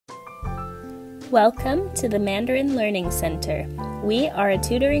Welcome to the Mandarin Learning Center. We are a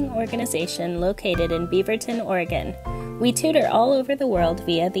tutoring organization located in Beaverton, Oregon. We tutor all over the world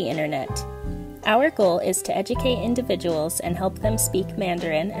via the internet. Our goal is to educate individuals and help them speak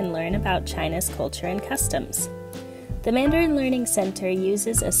Mandarin and learn about China's culture and customs. The Mandarin Learning Center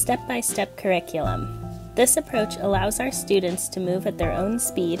uses a step-by-step curriculum. This approach allows our students to move at their own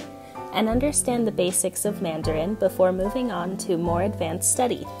speed and understand the basics of Mandarin before moving on to more advanced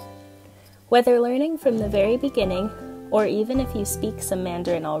study. Whether learning from the very beginning, or even if you speak some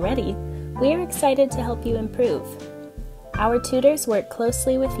Mandarin already, we are excited to help you improve. Our tutors work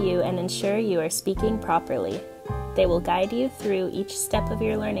closely with you and ensure you are speaking properly. They will guide you through each step of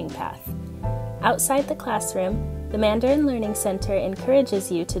your learning path. Outside the classroom, the Mandarin Learning Center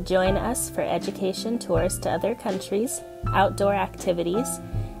encourages you to join us for education tours to other countries, outdoor activities,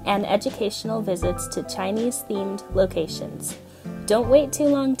 and educational visits to Chinese-themed locations. Don't wait too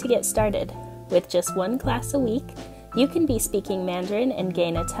long to get started. With just one class a week, you can be speaking Mandarin and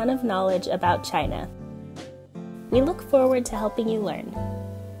gain a ton of knowledge about China. We look forward to helping you learn.